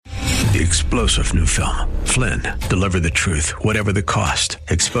The explosive new film, Flynn, deliver the truth, whatever the cost,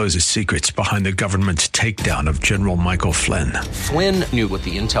 exposes secrets behind the government's takedown of General Michael Flynn. Flynn knew what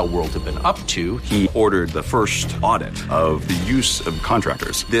the intel world had been up to. He ordered the first audit of the use of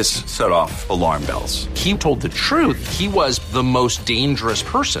contractors. This set off alarm bells. He told the truth. He was the most dangerous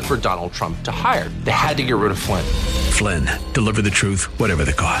person for Donald Trump to hire. They had to get rid of Flynn. Flynn, deliver the truth, whatever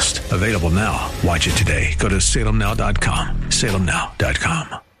the cost. Available now. Watch it today. Go to salemnow.com.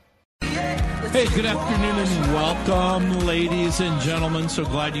 salemnow.com. Hey, good afternoon and welcome, ladies and gentlemen. So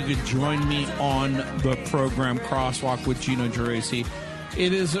glad you could join me on the program Crosswalk with Gino Geraci.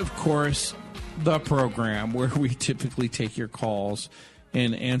 It is, of course, the program where we typically take your calls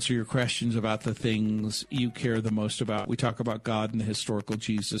and answer your questions about the things you care the most about. We talk about God and the historical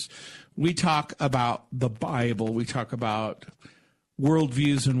Jesus. We talk about the Bible. We talk about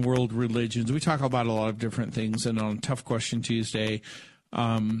worldviews and world religions. We talk about a lot of different things. And on Tough Question Tuesday,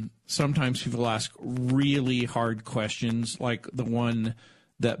 sometimes people ask really hard questions, like the one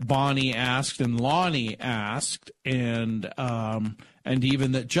that Bonnie asked and Lonnie asked, and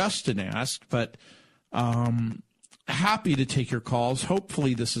even that Justin asked. But happy to take your calls.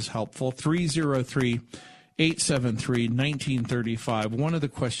 Hopefully this is helpful. 303-873-1935. One of the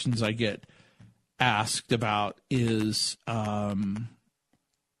questions I get asked about is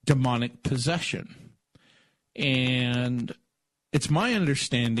demonic possession. And it's my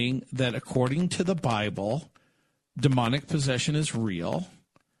understanding that according to the Bible, demonic possession is real.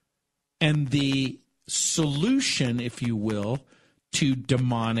 And the solution, if you will, to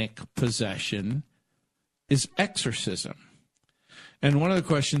demonic possession is exorcism. And one of the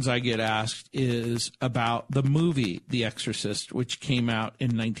questions I get asked is about the movie The Exorcist, which came out in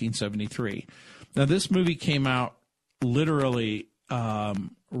 1973. Now, this movie came out literally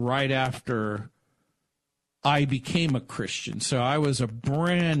right after I became a Christian. So I was a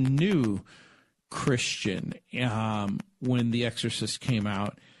brand new Christian when The Exorcist came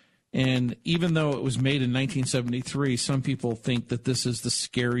out. And even though it was made in 1973, some people think that this is the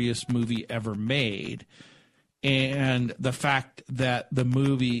scariest movie ever made. And the fact that the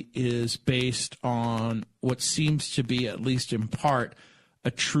movie is based on what seems to be, at least in part, a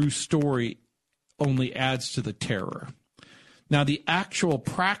true story only adds to the terror. Now, the actual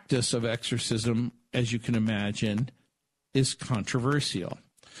practice of exorcism, as you can imagine, is controversial.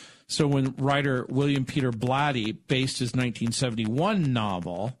 So when writer William Peter Blatty based his 1971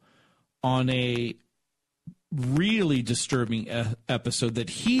 novel on a really disturbing episode that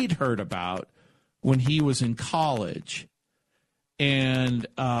he'd heard about when he was in college, and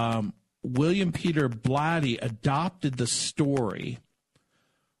William Peter Blatty adopted the story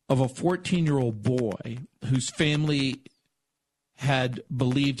of a 14-year-old boy whose family had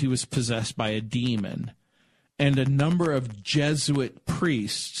believed he was possessed by a demon, and a number of Jesuit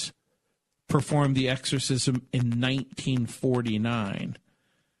priests performed the exorcism in 1949,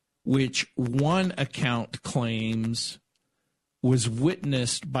 which one account claims was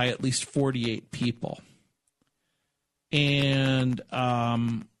witnessed by at least 48 people. And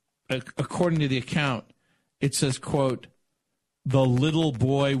according to the account, it says, quote, "The little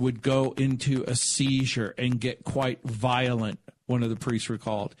boy would go into a seizure and get quite violent," one of the priests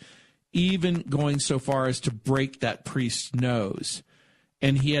recalled, even going so far as to break that priest's nose.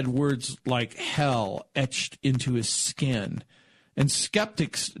 And he had words like hell etched into his skin. And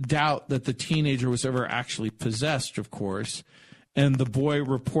skeptics doubt that the teenager was ever actually possessed, of course. And the boy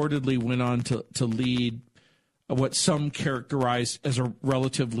reportedly went on to lead what some characterized as a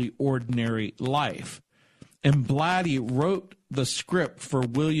relatively ordinary life. And Blatty wrote the script for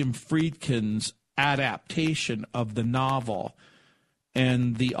William Friedkin's adaptation of the novel.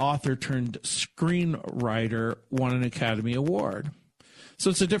 And the author turned screenwriter won an Academy Award. So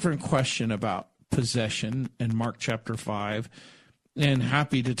it's a different question about possession in Mark chapter 5. And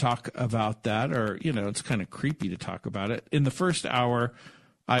happy to talk about that, or, it's kind of creepy to talk about it. In the first hour,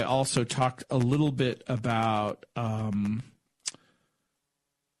 I also talked a little bit about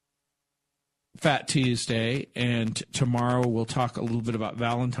Fat Tuesday, and tomorrow we'll talk a little bit about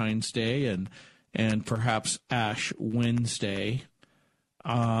Valentine's Day and perhaps Ash Wednesday.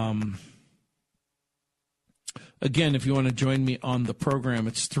 Again, if you want to join me on the program,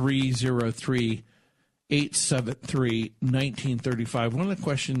 it's 303-873-1935. One of the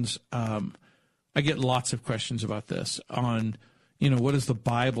questions, I get lots of questions about this on, what does the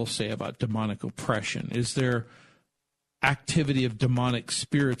Bible say about demonic oppression? Is there activity of demonic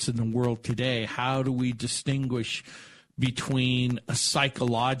spirits in the world today? How do we distinguish between a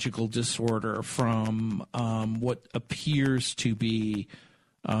psychological disorder from what appears to be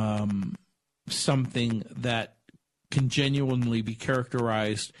something that can genuinely be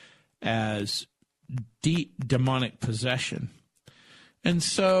characterized as demonic possession. And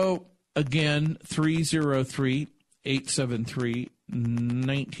so, again,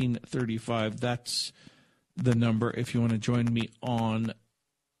 303-873-1935, that's the number if you want to join me on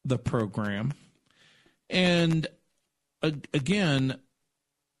the program. And again,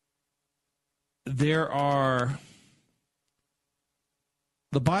 the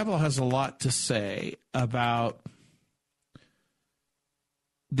Bible has a lot to say about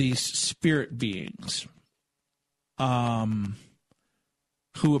these spirit beings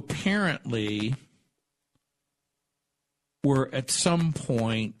who apparently were at some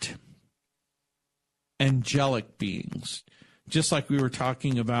point angelic beings, just like we were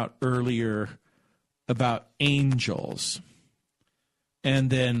talking about earlier about angels and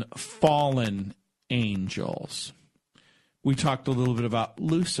then fallen angels. We talked a little bit about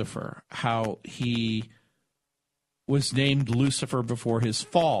Lucifer, how he was named Lucifer before his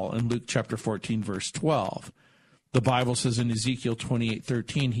fall in Luke chapter 14, verse 12. The Bible says in Ezekiel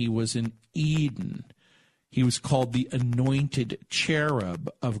 28:13, he was in Eden. He was called the anointed cherub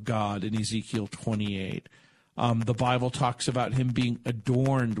of God in Ezekiel 28. The Bible talks about him being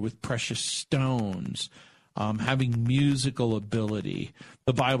adorned with precious stones, having musical ability.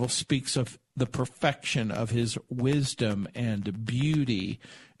 The Bible speaks of the perfection of his wisdom and beauty.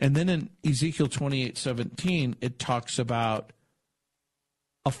 And then in Ezekiel 28:17, it talks about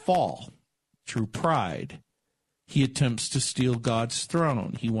a fall through pride. He attempts to steal God's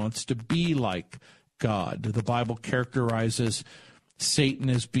throne. He wants to be like God. The Bible characterizes Satan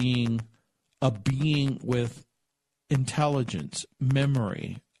as being a being with intelligence,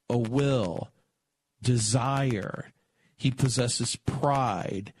 memory, a will, desire. He possesses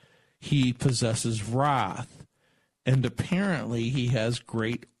pride. He possesses wrath. And apparently he has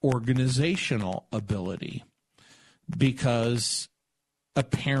great organizational ability because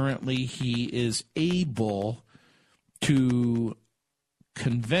apparently he is able to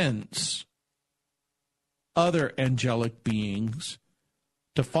convince other angelic beings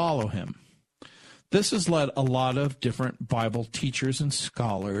to follow him. This has led a lot of different Bible teachers and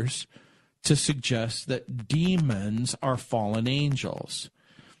scholars to suggest that demons are fallen angels.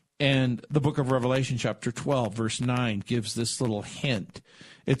 And the book of Revelation, chapter 12, verse 9, gives this little hint.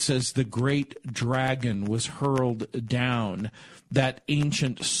 It says, the great dragon was hurled down, that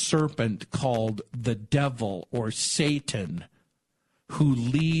ancient serpent called the devil or Satan, who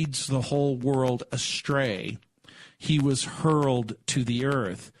leads the whole world astray. He was hurled to the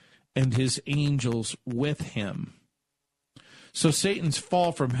earth, and his angels with him. So Satan's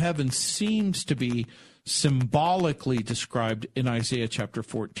fall from heaven seems to be symbolically described in Isaiah chapter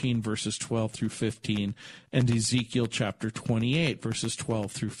 14, verses 12 through 15, and Ezekiel chapter 28, verses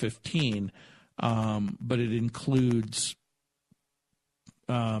 12 through 15. But it includes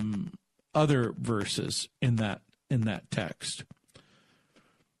other verses in that text.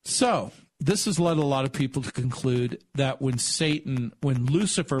 So this has led a lot of people to conclude that when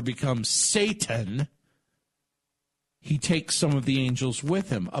Lucifer becomes Satan, he takes some of the angels with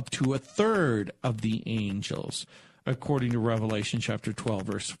him, up to a third of the angels, according to Revelation chapter 12,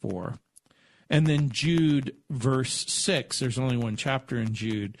 verse 4. And then Jude, verse 6, there's only one chapter in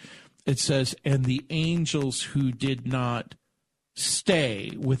Jude, it says, and the angels who did not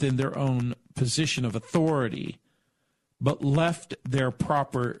stay within their own position of authority, but left their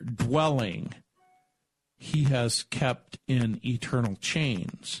proper dwelling, he has kept in eternal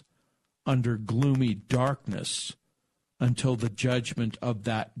chains under gloomy darkness until the judgment of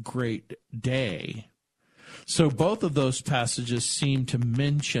that great day. So both of those passages seem to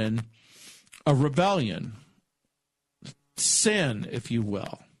mention a rebellion, sin, if you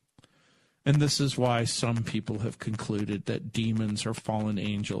will. And this is why some people have concluded that demons are fallen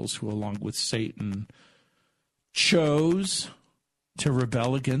angels who, along with Satan, chose to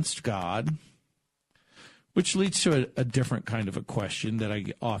rebel against God, which leads to a different kind of a question that I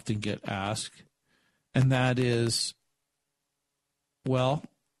often get asked, and that is, well,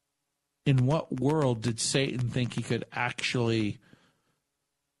 in what world did Satan think he could actually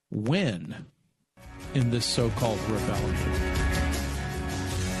win in this so-called rebellion?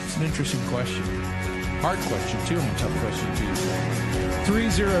 It's an interesting question. Hard question, too, and a tough question, too.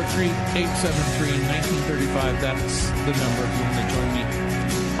 303-873-1935, that's the number if you want to join me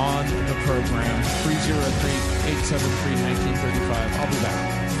on the program. 303-873-1935. I'll be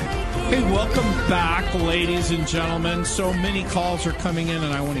back. Hey, welcome back, ladies and gentlemen. So many calls are coming in,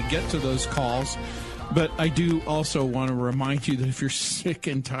 and I want to get to those calls. But I do also want to remind you that if you're sick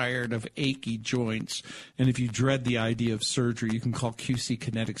and tired of achy joints, and if you dread the idea of surgery, you can call QC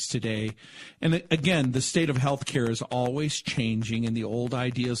Kinetics today. And again, the state of healthcare is always changing, and the old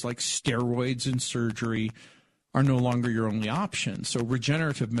ideas like steroids and surgery are no longer your only option. So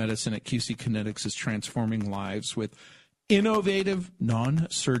regenerative medicine at QC Kinetics is transforming lives with innovative,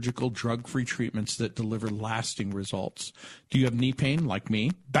 non-surgical, drug-free treatments that deliver lasting results. Do you have knee pain like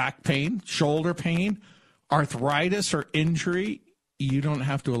me, back pain, shoulder pain, arthritis, or injury? You don't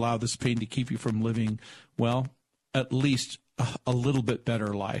have to allow this pain to keep you from living, well, at least a little bit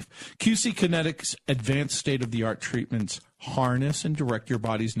better life. QC Kinetics advanced state-of-the-art treatments harness and direct your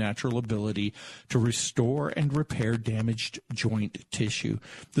body's natural ability to restore and repair damaged joint tissue.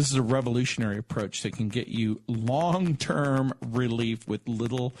 This is a revolutionary approach that can get you long-term relief with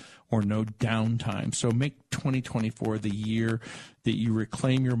little or no downtime. So make 2024 the year that you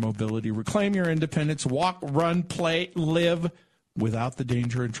reclaim your mobility, reclaim your independence, walk, run, play, live without the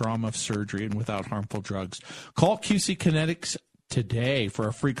danger and trauma of surgery and without harmful drugs. Call QC Kinetics today for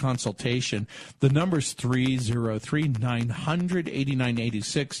a free consultation. The number's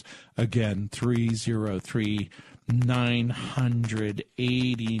 303-900-8986. Again,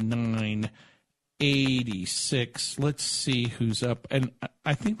 303-900-8986. Let's see who's up. And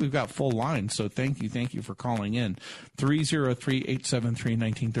I think we've got full lines, so thank you for calling in.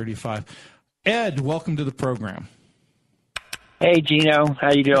 303-873-1935. Ed, welcome to the program. Hey, Gino.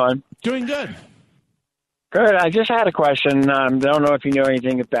 How you doing? Doing good. Good. I just had a question. Don't know if you know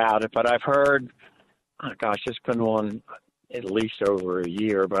anything about it, but I've heard, it's been on at least over a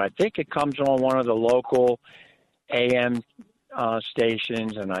year, but I think it comes on one of the local AM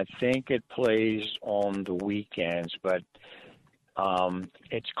stations, and I think it plays on the weekends, but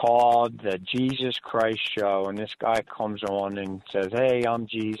it's called the Jesus Christ Show, and this guy comes on and says, hey, I'm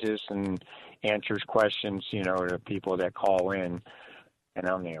Jesus, and answers questions, to people that call in. And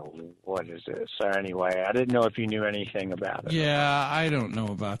I'm like, what is this? So anyway, I didn't know if you knew anything about it. Yeah, I don't know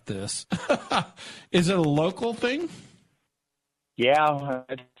about this. Is it a local thing? Yeah,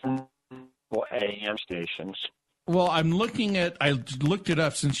 it's AM stations. Well, I looked it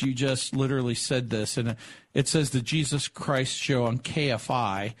up since you just literally said this, and it says the Jesus Christ Show on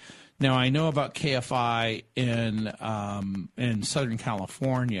KFI. Now, I know about KFI in Southern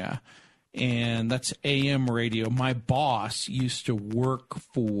California, and that's AM radio. My boss used to work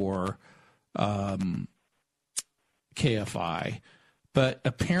for KFI, but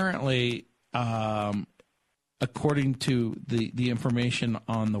apparently, according to the information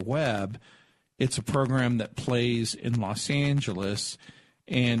on the web, it's a program that plays in Los Angeles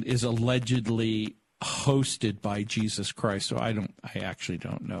and is allegedly hosted by Jesus Christ. So I actually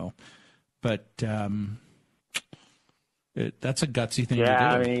don't know, but that's a gutsy thing to do.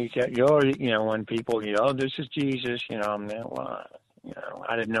 Yeah, I mean, when people, this is Jesus, I'm there. Well,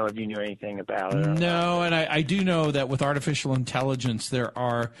 I didn't know if you knew anything about it. No, and I do know that with artificial intelligence, there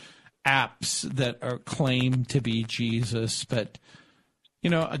are apps that are claimed to be Jesus, but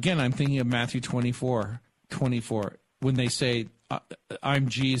again, I'm thinking of Matthew 24, when they say, I'm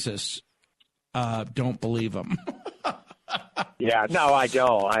Jesus, don't believe them. Yeah, no, I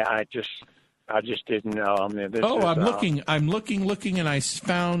don't. I just didn't know. I mean, I'm looking, and I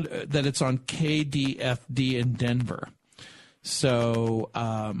found that it's on KDFD in Denver. So,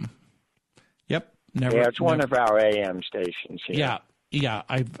 yep, never. Yeah, it's one of our AM stations here. Yeah,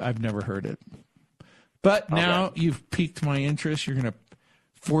 I've never heard it. But now you've piqued my interest. You're going to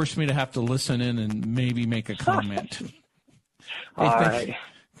force me to have to listen in and maybe make a comment.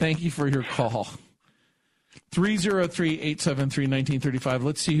 Thank you for your call. 303-873-1935.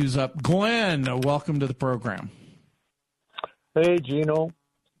 Let's see who's up. Glenn, welcome to the program. Hey, Gino.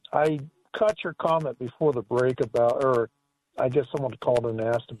 I caught your comment before the break about, or I guess someone called and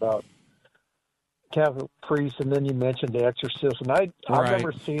asked about Catholic priests, and then you mentioned The Exorcist. And I've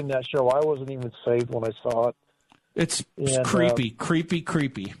never seen that show. I wasn't even saved when I saw it. It's creepy.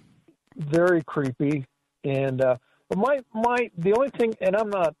 Very creepy. And but the only thing, and I'm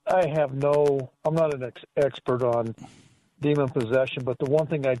not an expert on demon possession, but the one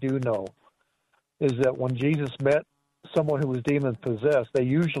thing I do know is that when Jesus met someone who was demon possessed, they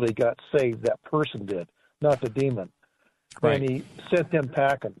usually got saved. That person did, not the demon. Right. And he sent them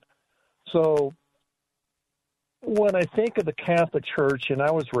packing. So when I think of the Catholic Church, and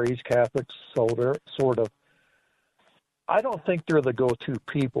I was raised Catholic, sort of, I don't think they're the go-to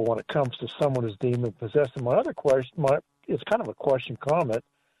people when it comes to someone who's demon possessed. And my other question, it's kind of a question comment.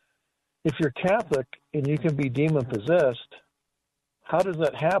 If you're Catholic and you can be demon possessed, how does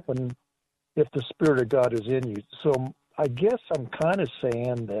that happen if the Spirit of God is in you? So I guess I'm kind of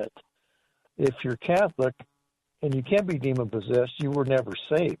saying that if you're Catholic and you can't be demon-possessed, you were never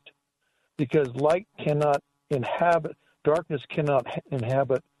saved. Because light cannot inhabit, darkness cannot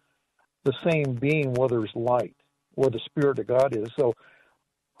inhabit the same being where there's light, where the Spirit of God is. So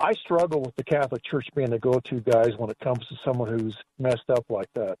I struggle with the Catholic Church being the go-to guys when it comes to someone who's messed up like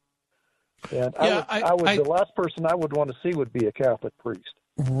that. And the last person I would want to see would be a Catholic priest.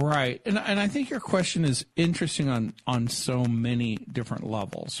 Right. And I think your question is interesting on so many different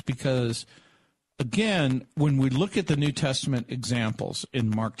levels because, again, when we look at the New Testament examples in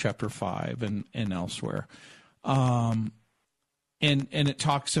Mark chapter 5 and elsewhere, and it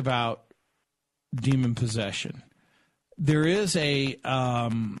talks about demon possession, there is a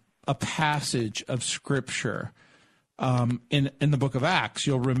passage of Scripture in the book of Acts.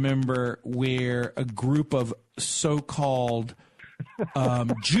 You'll remember where a group of so-called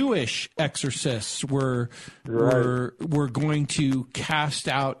Jewish exorcists were going to cast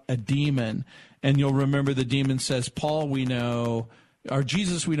out a demon, and you'll remember the demon says, "Paul we know, or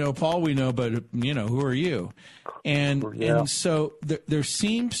Jesus we know, Paul we know, but who are you?" And so there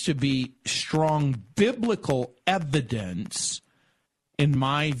seems to be strong biblical evidence, in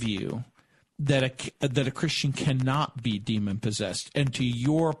my view, that a Christian cannot be demon possessed. And to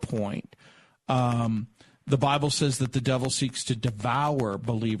your point, the Bible says that the devil seeks to devour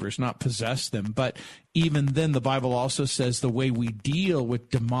believers, not possess them. But even then, the Bible also says the way we deal with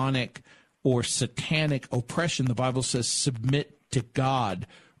demonic or satanic oppression, the Bible says submit to God,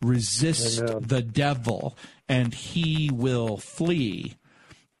 resist the devil, and he will flee.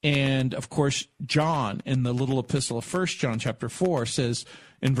 And, of course, John, in the little epistle of 1 John chapter 4, says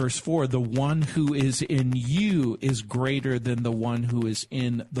in verse 4, the one who is in you is greater than the one who is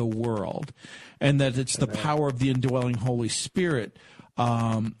in the world. And that it's the power of the indwelling Holy Spirit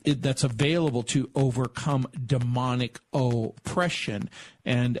that's available to overcome demonic oppression.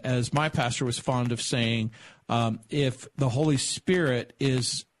 And as my pastor was fond of saying, if the Holy Spirit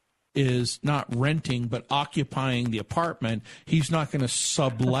is not renting but occupying the apartment, he's not going to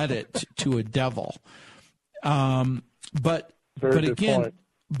sublet it to a devil. But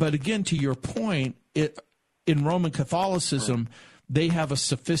again, to your point, in Roman Catholicism, they have a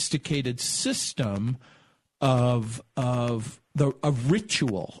sophisticated system of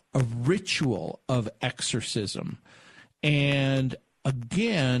ritual of exorcism. And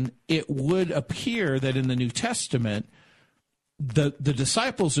again, it would appear that in the New Testament, the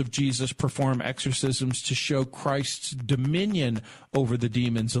disciples of Jesus perform exorcisms to show Christ's dominion over the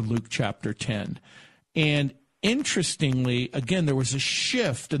demons in Luke chapter 10. And interestingly, again, there was a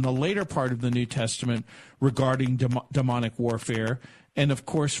shift in the later part of the New Testament regarding demonic warfare. And, of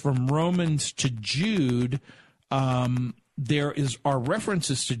course, from Romans to Jude, there are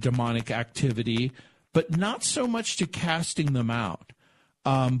references to demonic activity, but not so much to casting them out,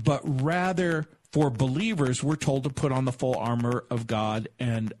 but rather for believers, we're told to put on the full armor of God.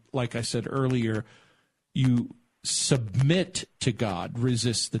 And like I said earlier, you submit to God,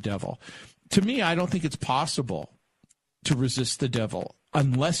 resist the devil. To me, I don't think it's possible to resist the devil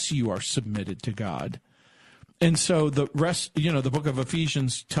unless you are submitted to God. And so the rest, the book of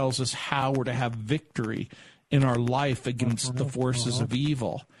Ephesians tells us how we're to have victory in our life against the forces of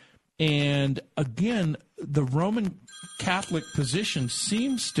evil. And again, the Roman Catholic position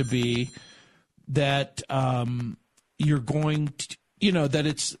seems to be that you're going to, that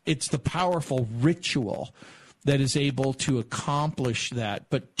it's the powerful ritual that is able to accomplish that.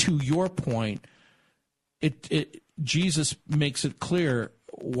 But to your point, Jesus makes it clear,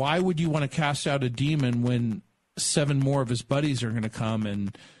 why would you want to cast out a demon when 7 more of his buddies are going to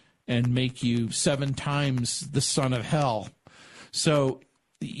come and make you 7 times the son of hell? So,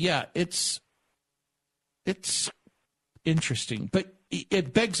 yeah, it's interesting. But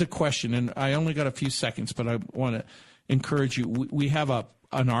it begs a question, and I only got a few seconds, but I want to encourage you. We have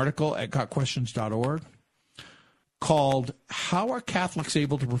an article at gotquestions.org called "How Are Catholics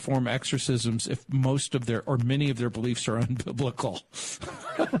Able to Perform Exorcisms If Most of Their or Many of Their Beliefs Are Unbiblical?"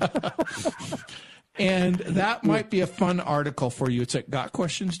 And that might be a fun article for you. It's at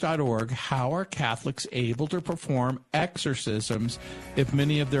gotquestions.org. How are Catholics able to perform exorcisms if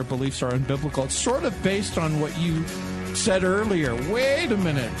many of their beliefs are unbiblical? It's sort of based on what you said earlier. Wait a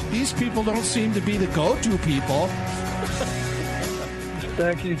minute. These people don't seem to be the go-to people.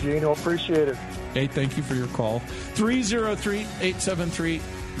 Thank you, Gino. Appreciate it. Hey, thank you for your call.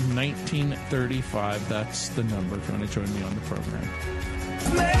 303-873-1935. That's the number if you want to join me on the program.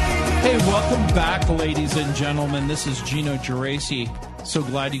 Hey, welcome back, ladies and gentlemen. This is Gino Geraci. So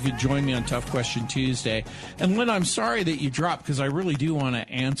glad you could join me on Tough Question Tuesday. And Lynn, I'm sorry that you dropped because I really do want to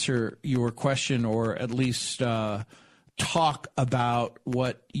answer your question or at least talk about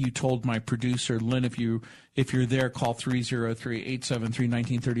what you told my producer, Lynn. If you're there, call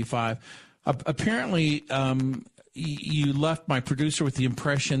 303-873-1935. Apparently, you left my producer with the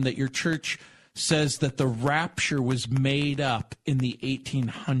impression that your church says that the rapture was made up in the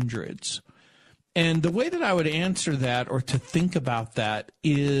 1800s. And the way that I would answer that, or to think about that,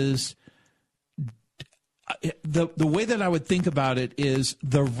 is the way that I would think about it is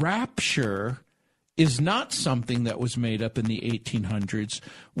the rapture is not something that was made up in the 1800s.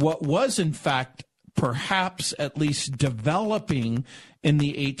 What was, in fact, perhaps at least developing in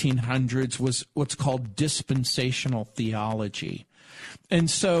the 1800s was what's called dispensational theology. And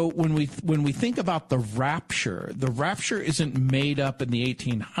so when we think about the rapture isn't made up in the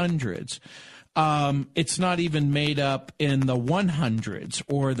 1800s. It's not even made up in the 100s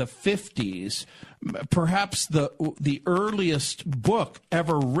or the 50s. Perhaps the earliest book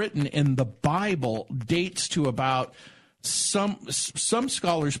ever written in the Bible dates to about some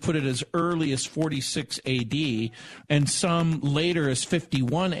scholars put it as early as 46 AD and some later as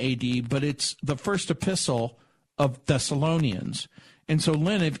 51 AD, but it's the first epistle of Thessalonians. And so,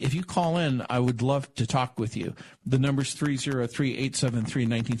 Lynn, if you call in, I would love to talk with you. The number's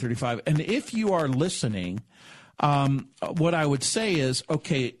 303-873-1935. And if you are listening, what I would say is,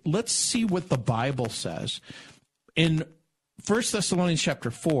 okay, let's see what the Bible says. In 1 Thessalonians chapter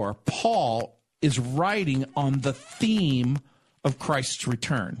 4, Paul is writing on the theme of Christ's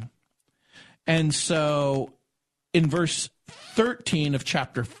return. And so in verse 13 of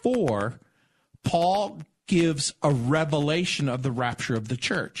chapter 4, Paul gives a revelation of the rapture of the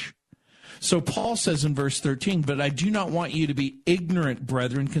church. So Paul says in verse 13, "But I do not want you to be ignorant,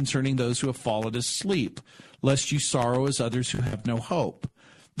 brethren, concerning those who have fallen asleep, lest you sorrow as others who have no hope."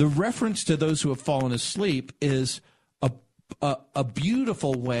 The reference to those who have fallen asleep is a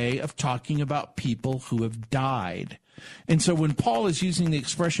beautiful way of talking about people who have died. And so when Paul is using the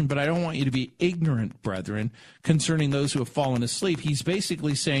expression, "But I don't want you to be ignorant, brethren, concerning those who have fallen asleep," he's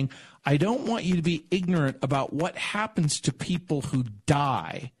basically saying, I don't want you to be ignorant about what happens to people who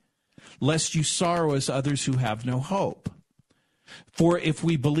die, lest you sorrow as others who have no hope. For if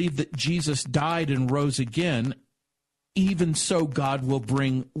we believe that Jesus died and rose again, even so God will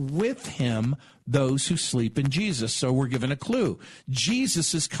bring with him those who sleep in Jesus. So we're given a clue.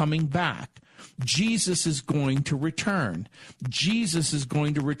 Jesus is coming back. Jesus is going to return. Jesus is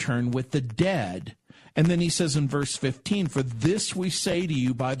going to return with the dead. And then he says in verse 15, "For this we say to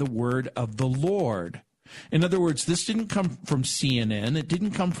you by the word of the Lord." In other words, this didn't come from CNN. It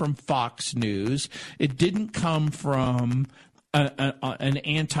didn't come from Fox News. It didn't come from an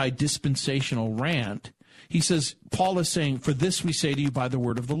anti-dispensational rant. He says, Paul is saying, "For this we say to you by the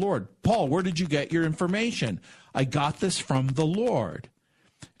word of the Lord." Paul, where did you get your information? I got this from the Lord.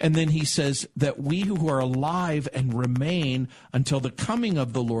 And then he says that we who are alive and remain until the coming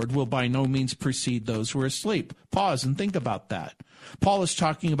of the Lord will by no means precede those who are asleep. Pause and think about that. Paul is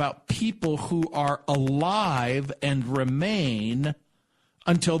talking about people who are alive and remain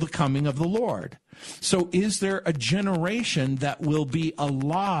until the coming of the Lord. So is there a generation that will be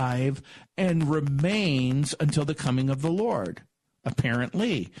alive and remains until the coming of the Lord?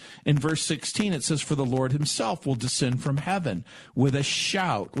 Apparently. In verse 16, it says, "For the Lord himself will descend from heaven with a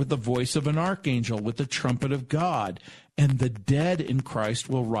shout, with the voice of an archangel, with the trumpet of God, and the dead in Christ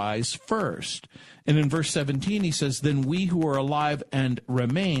will rise first." And in verse 17, he says, "Then we who are alive and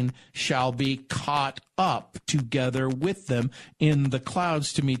remain shall be caught up together with them in the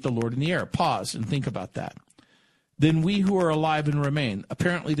clouds to meet the Lord in the air." Pause and think about that. Then we who are alive and remain.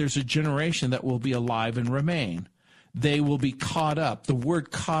 Apparently there's a generation that will be alive and remain. They will be caught up. The word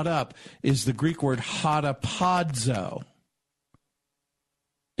caught up is the Greek word hatapadzo.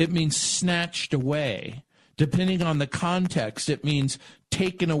 It means snatched away. Depending on the context, it means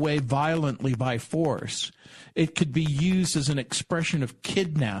taken away violently by force. It could be used as an expression of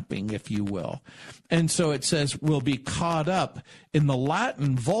kidnapping, if you will. And so it says, will be caught up. In the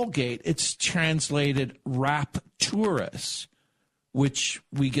Latin Vulgate, it's translated rapturus, which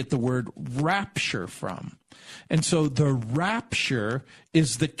we get the word rapture from. And so the rapture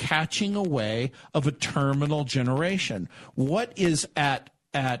is the catching away of a terminal generation. What is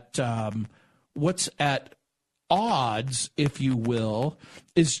what's at odds, if you will,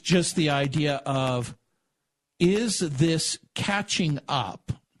 is just the idea of, is this catching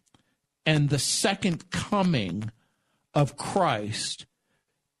up and the second coming of Christ,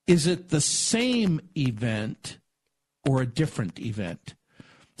 is it the same event or a different event?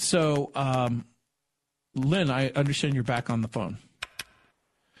 So, Lynn, I understand you're back on the phone.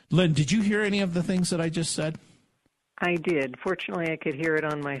 Lynn, did you hear any of the things that I just said? I did. Fortunately, I could hear it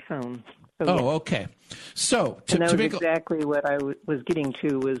on my phone. Oh, okay. So and that was exactly what I was getting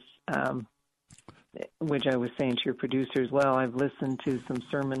to was, which I was saying to your producer as well. I've listened to some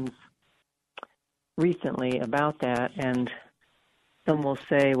sermons recently about that, and some will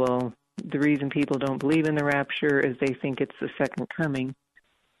say, well, the reason people don't believe in the rapture is they think it's the second coming.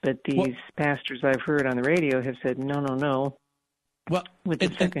 But these pastors I've heard on the radio have said, no. Well, with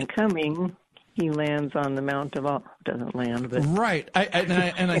the second coming, he lands on the Mount of Olives. Doesn't land, but right.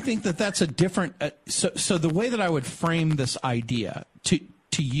 I think that's a different. So the way that I would frame this idea to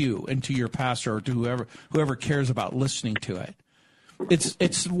you and to your pastor or to whoever cares about listening to it,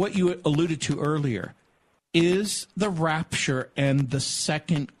 it's what you alluded to earlier. Is the rapture and the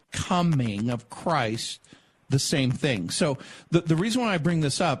second coming of Christ the same thing? So the reason why I bring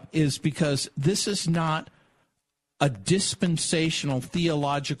this up is because this is not a dispensational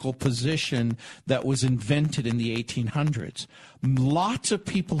theological position that was invented in the 1800s. Lots of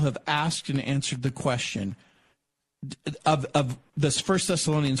people have asked and answered the question of this 1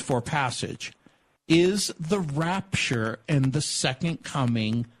 Thessalonians 4 passage. Is the rapture and the second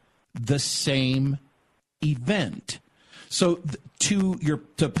coming the same event? So to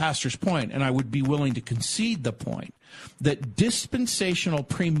pastor's point, and I would be willing to concede the point, that dispensational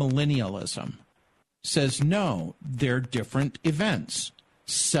premillennialism says no, they're different events,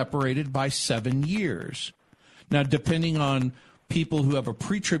 separated by 7 years. Now, depending on people who have a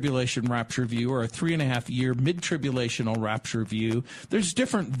pre-tribulation rapture view or a 3.5-year mid-tribulational rapture view, there's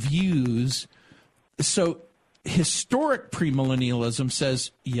different views. So historic premillennialism says,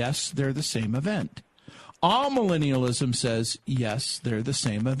 yes, they're the same event. Amillennialism says, yes, they're the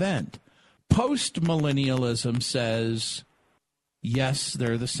same event. Postmillennialism says, yes,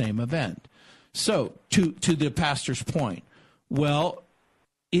 they're the same event. So, to the pastor's point, well,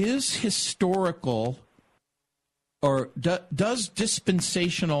 is historical or does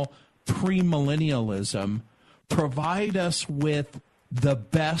dispensational premillennialism provide us with the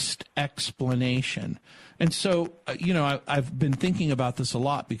best explanation? And so, I've been thinking about this a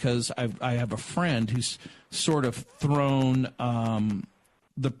lot because I have a friend who's sort of thrown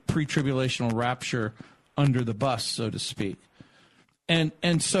the pre-tribulational rapture under the bus, so to speak. And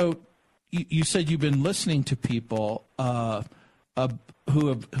so you said you've been listening to people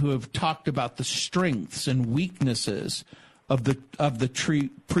who have talked about the strengths and weaknesses of the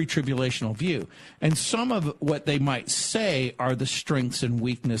pre-tribulational view, and some of what they might say are the strengths and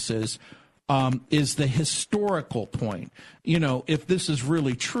weaknesses. Is the historical point. If this is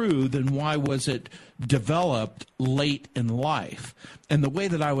really true, then why was it developed late in life? And the way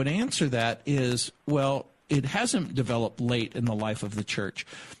that I would answer that is, well, it hasn't developed late in the life of the church.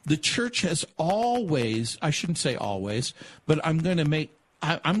 The church has always, I shouldn't say always, but I'm going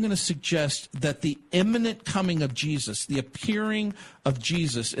to suggest that the imminent coming of Jesus, the appearing of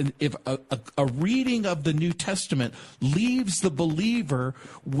Jesus, and if a reading of the New Testament leaves the believer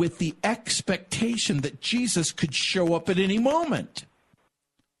with the expectation that Jesus could show up at any moment.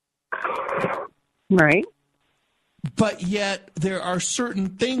 Right. But yet there are certain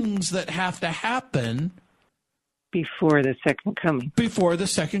things that have to happen before the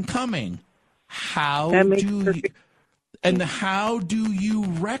second coming. How do you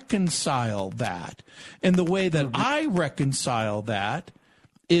reconcile that? And the way that I reconcile that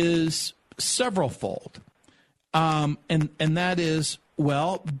is severalfold. And that is,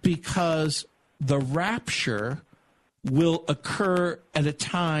 well, because the rapture will occur at a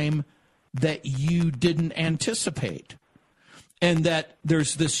time that you didn't anticipate. And that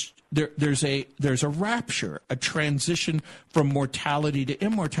there's a rapture, a transition from mortality to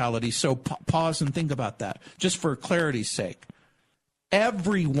immortality. So pause and think about that, just for clarity's sake.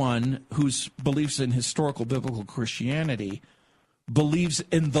 Everyone who believes in historical biblical Christianity believes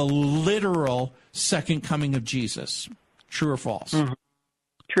in the literal second coming of Jesus. True or false? Mm-hmm.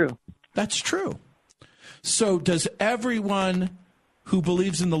 True. That's true. So does everyone who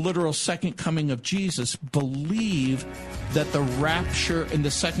believes in the literal second coming of Jesus believe that the rapture and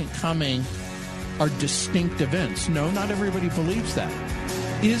the second coming are distinct events? No, not everybody believes that.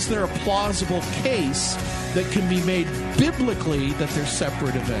 Is there a plausible case that can be made biblically that they're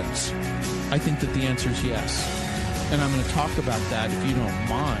separate events? I think that the answer is yes. And I'm going to talk about that if you don't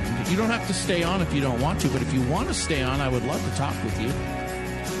mind. You don't have to stay on if you don't want to, but if you want to stay on, I would love to talk with you.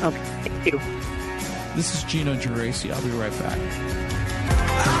 Okay, thank you. This is Gino Geraci. I'll be right back.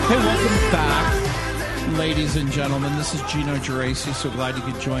 Hey, welcome back, ladies and gentlemen. This is Gino Geraci. So glad you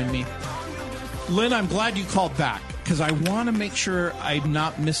could join me. Lynn, I'm glad you called back because I want to make sure I'm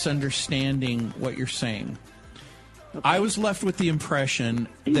not misunderstanding what you're saying. Okay. I was left with the impression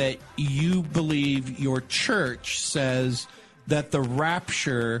that you believe your church says that the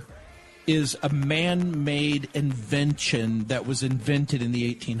rapture is a man-made invention that was invented in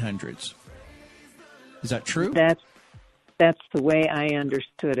the 1800s. Is that true? That's the way I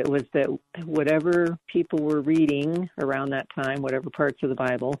understood it, was that whatever people were reading around that time, whatever parts of the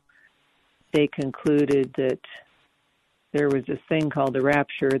Bible, they concluded that there was this thing called the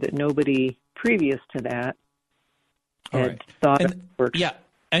rapture that nobody previous to that had thought of works. Yeah,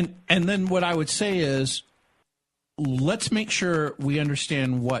 and then what I would say is, let's make sure we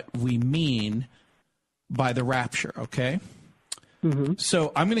understand what we mean by the rapture, okay? Mm-hmm.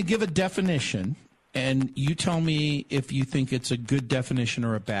 So I'm going to give a definition, and you tell me if you think it's a good definition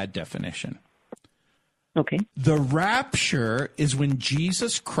or a bad definition. Okay. The rapture is when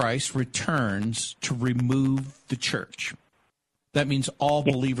Jesus Christ returns to remove the church. That means all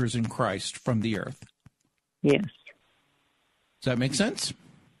believers in Christ from the earth. Yes. Does that make sense?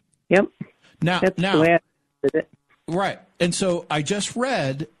 Yep. Now, the way I did it. Right. And so I just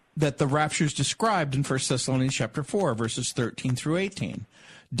read that the rapture is described in 1 Thessalonians chapter 4, verses 13 through 18.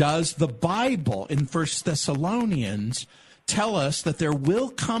 Does the Bible in 1 Thessalonians tell us that there will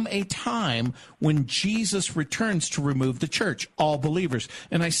come a time when Jesus returns to remove the church, all believers?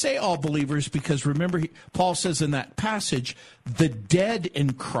 And I say all believers because remember, Paul says in that passage, the dead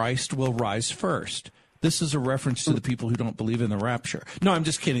in Christ will rise first. This is a reference to the people who don't believe in the rapture. No, I'm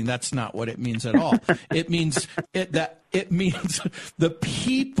just kidding. That's not what it means at all. It means the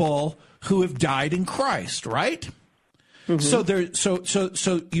people who have died in Christ, right? Mm-hmm.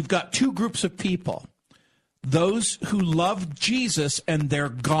 So you've got two groups of people. Those who love Jesus and they're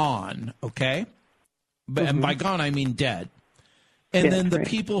gone, okay? Mm-hmm. And by gone, I mean dead. And then the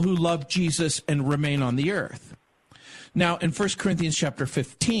people who love Jesus and remain on the earth. Now, in 1 Corinthians chapter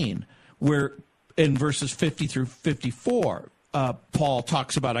 15, where in verses 50 through 54, Paul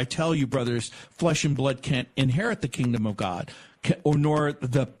talks about, I tell you, brothers, flesh and blood can't inherit the kingdom of God, or nor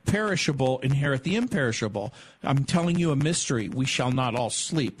the perishable inherit the imperishable. I'm telling you a mystery. We shall not all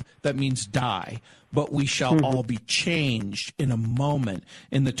sleep. That means die. But we shall all be changed in a moment,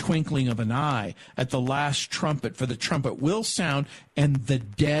 in the twinkling of an eye, at the last trumpet. For the trumpet will sound, and the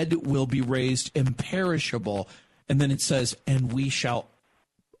dead will be raised imperishable. And then it says, and we shall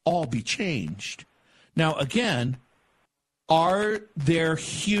all be changed. Now, again, are there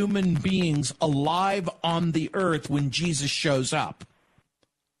human beings alive on the earth when Jesus shows up?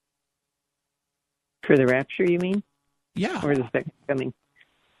 For the rapture, you mean? Yeah. Or the second coming?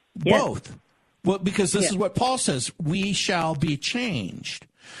 Both. Well, because this is what Paul says, we shall be changed.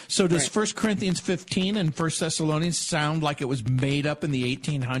 So does 1 Corinthians 15 and 1 Thessalonians sound like it was made up in the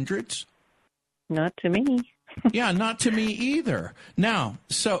 1800s? Not to me. Yeah, not to me either. Now,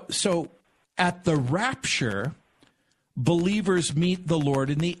 so at the rapture, believers meet the Lord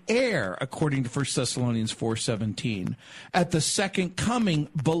in the air, according to 1 Thessalonians 4:17. At the second coming,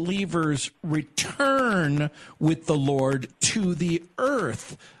 believers return with the Lord to the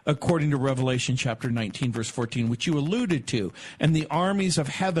earth, according to Revelation chapter 19, verse 14, which you alluded to. And the armies of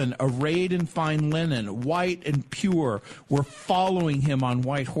heaven, arrayed in fine linen, white and pure, were following him on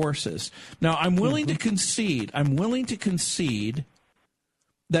white horses. Now, I'm willing to concede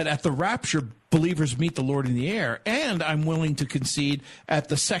that at the rapture, believers meet the Lord in the air, and I'm willing to concede at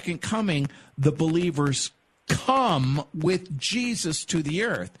the second coming, the believers come with Jesus to the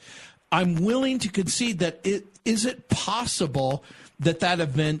earth. I'm willing to concede that is it possible that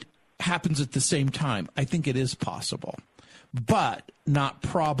event happens at the same time? I think it is possible, but not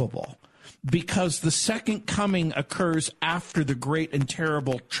probable. Because the second coming occurs after the great and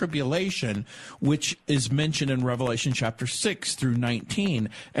terrible tribulation, which is mentioned in Revelation chapter 6 through 19,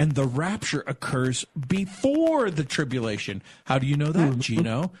 and the rapture occurs before the tribulation. How do you know that,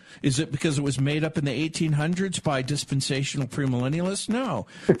 Gino? Is it because it was made up in the 1800s by dispensational premillennialists? No.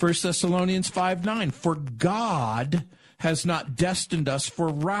 1 Thessalonians 5:9, for God has not destined us for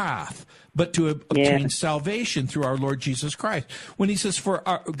wrath, but to obtain salvation through our Lord Jesus Christ. When he says,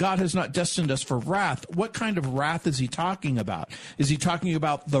 God has not destined us for wrath, what kind of wrath is he talking about? Is he talking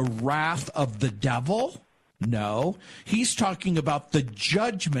about the wrath of the devil? No. He's talking about the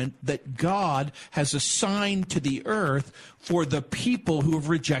judgment that God has assigned to the earth for the people who have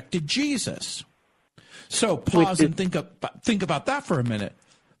rejected Jesus. So pause and think about that for a minute.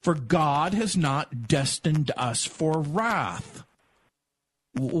 For God has not destined us for wrath.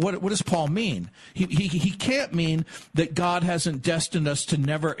 What does Paul mean? He can't mean that God hasn't destined us to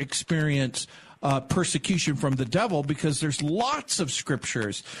never experience persecution from the devil, because there's lots of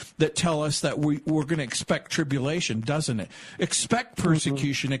scriptures that tell us that we're going to expect tribulation, doesn't it? Expect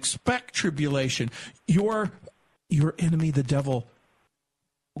persecution, expect tribulation. Your enemy, the devil,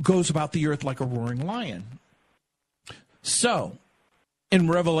 goes about the earth like a roaring lion. So, In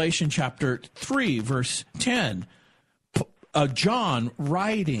Revelation chapter 3, verse 10, John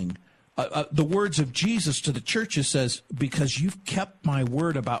writing the words of Jesus to the churches says, because you've kept my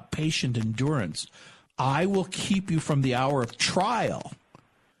word about patient endurance, I will keep you from the hour of trial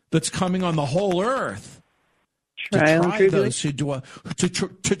that's coming on the whole earth. To try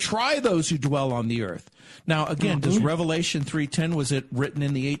those who dwell on the earth. Now, again, does Revelation 3:10, was it written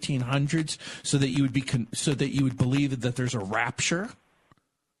in the 1800s so that you would believe that there's a rapture?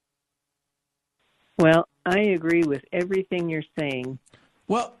 Well, I agree with everything you're saying.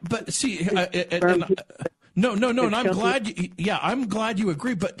 Well, but see, no, and I'm glad you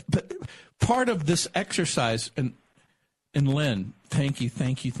agree. But part of this exercise, and Lynn, thank you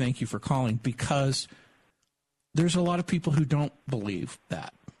for calling, because there's a lot of people who don't believe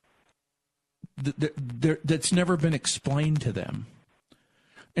that. That's never been explained to them.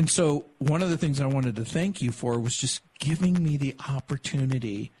 And so one of the things I wanted to thank you for was just giving me the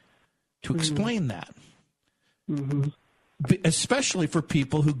opportunity to explain that. Mm-hmm. Especially for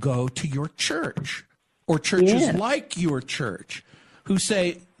people who go to your church or churches like your church who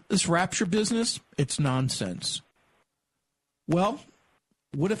say, this rapture business, it's nonsense. Well,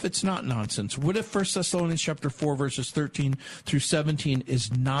 what if it's not nonsense? What if 1 Thessalonians chapter 4, verses 13 through 17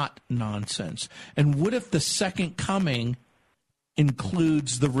 is not nonsense? And what if the second coming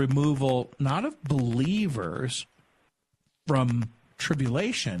includes the removal not of believers from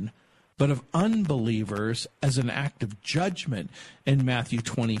tribulation, but of unbelievers as an act of judgment in Matthew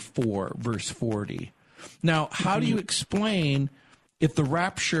 24, verse 40? Now, how do you explain if the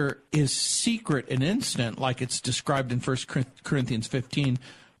rapture is secret and instant, like it's described in 1 Corinthians 15,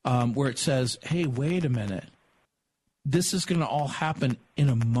 where it says, hey, wait a minute, this is going to all happen in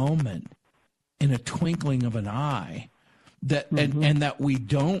a moment, in a twinkling of an eye, and that we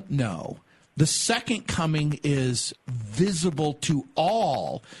don't know. The second coming is visible to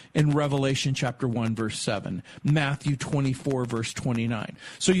all in Revelation chapter 1, verse 7, Matthew 24, verse 29.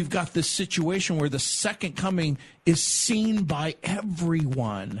 So you've got this situation where the second coming is seen by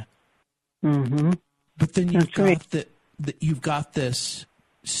everyone. Mm-hmm. But then you've got this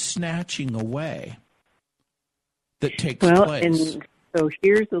snatching away that takes place. And so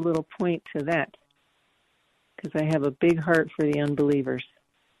here's a little point to that, because I have a big heart for the unbelievers.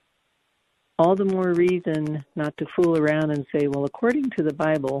 All the more reason not to fool around and say, well, according to the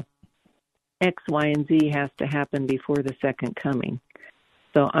Bible, X, Y, and Z has to happen before the second coming.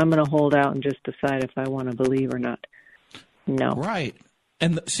 So I'm going to hold out and just decide if I want to believe or not. No. Right.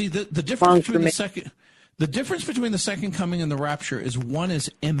 And the difference between the difference between the second coming and the rapture is one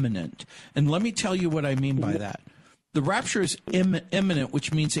is imminent. And let me tell you what I mean by that. The rapture is imminent,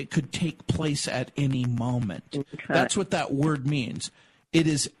 which means it could take place at any moment. Okay. That's what that word means. It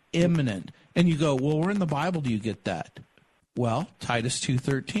is imminent. And you go, well, where in the Bible do you get that? Well, Titus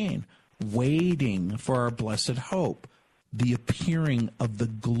 2:13, waiting for our blessed hope, the appearing of the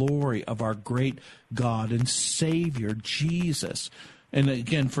glory of our great God and Savior, Jesus. And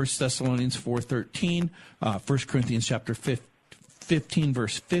again, 1 Thessalonians 4:13, 1 Corinthians chapter 15,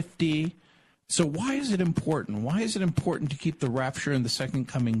 verse 50. So why is it important? Why is it important to keep the rapture and the second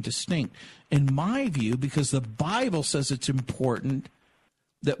coming distinct? In my view, because the Bible says it's important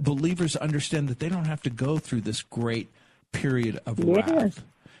that believers understand that they don't have to go through this great period of wrath.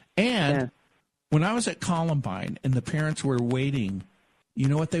 And when I was at Columbine and the parents were waiting, you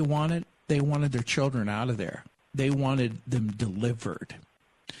know what they wanted? They wanted their children out of there. They wanted them delivered.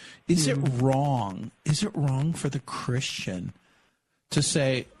 Is it wrong? Is it wrong for the Christian to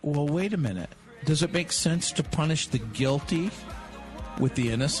say, well, wait a minute, does it make sense to punish the guilty with the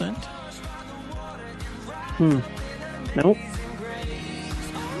innocent? Nope.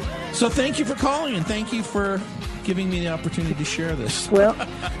 So thank you for calling, and thank you for giving me the opportunity to share this. Well,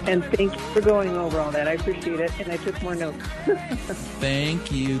 and thank you for going over all that. I appreciate it, and I took more notes.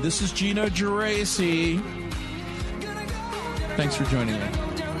 Thank you. This is Gino Geraci. Thanks for joining me.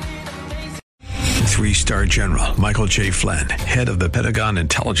 3-star General Michael J. Flynn, head of the Pentagon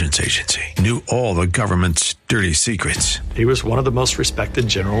Intelligence Agency, knew all the government's dirty secrets. He was one of the most respected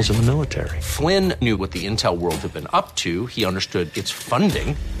generals in the military. Flynn knew what the intel world had been up to. He understood its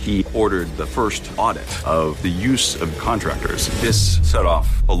funding. He ordered the first audit of the use of contractors. This set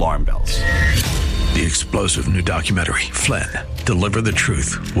off alarm bells. The explosive new documentary, Flynn, Deliver the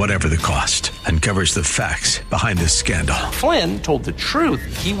Truth, Whatever the Cost, uncovers the facts behind this scandal. Flynn told the truth.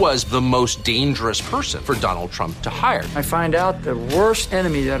 He was the most dangerous person for Donald Trump to hire. I find out the worst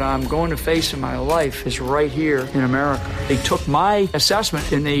enemy that I'm going to face in my life is right here in America. They took my assessment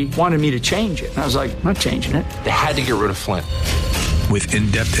and they wanted me to change it. And I was like, I'm not changing it. They had to get rid of Flynn. With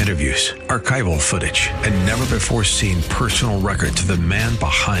in-depth interviews, archival footage, and never-before-seen personal records of the man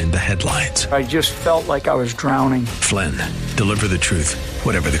behind the headlines. I just felt like I was drowning. Flynn, deliver the truth,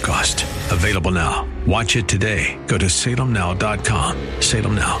 whatever the cost. Available now. Watch it today. Go to salemnow.com.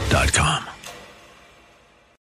 salemnow.com.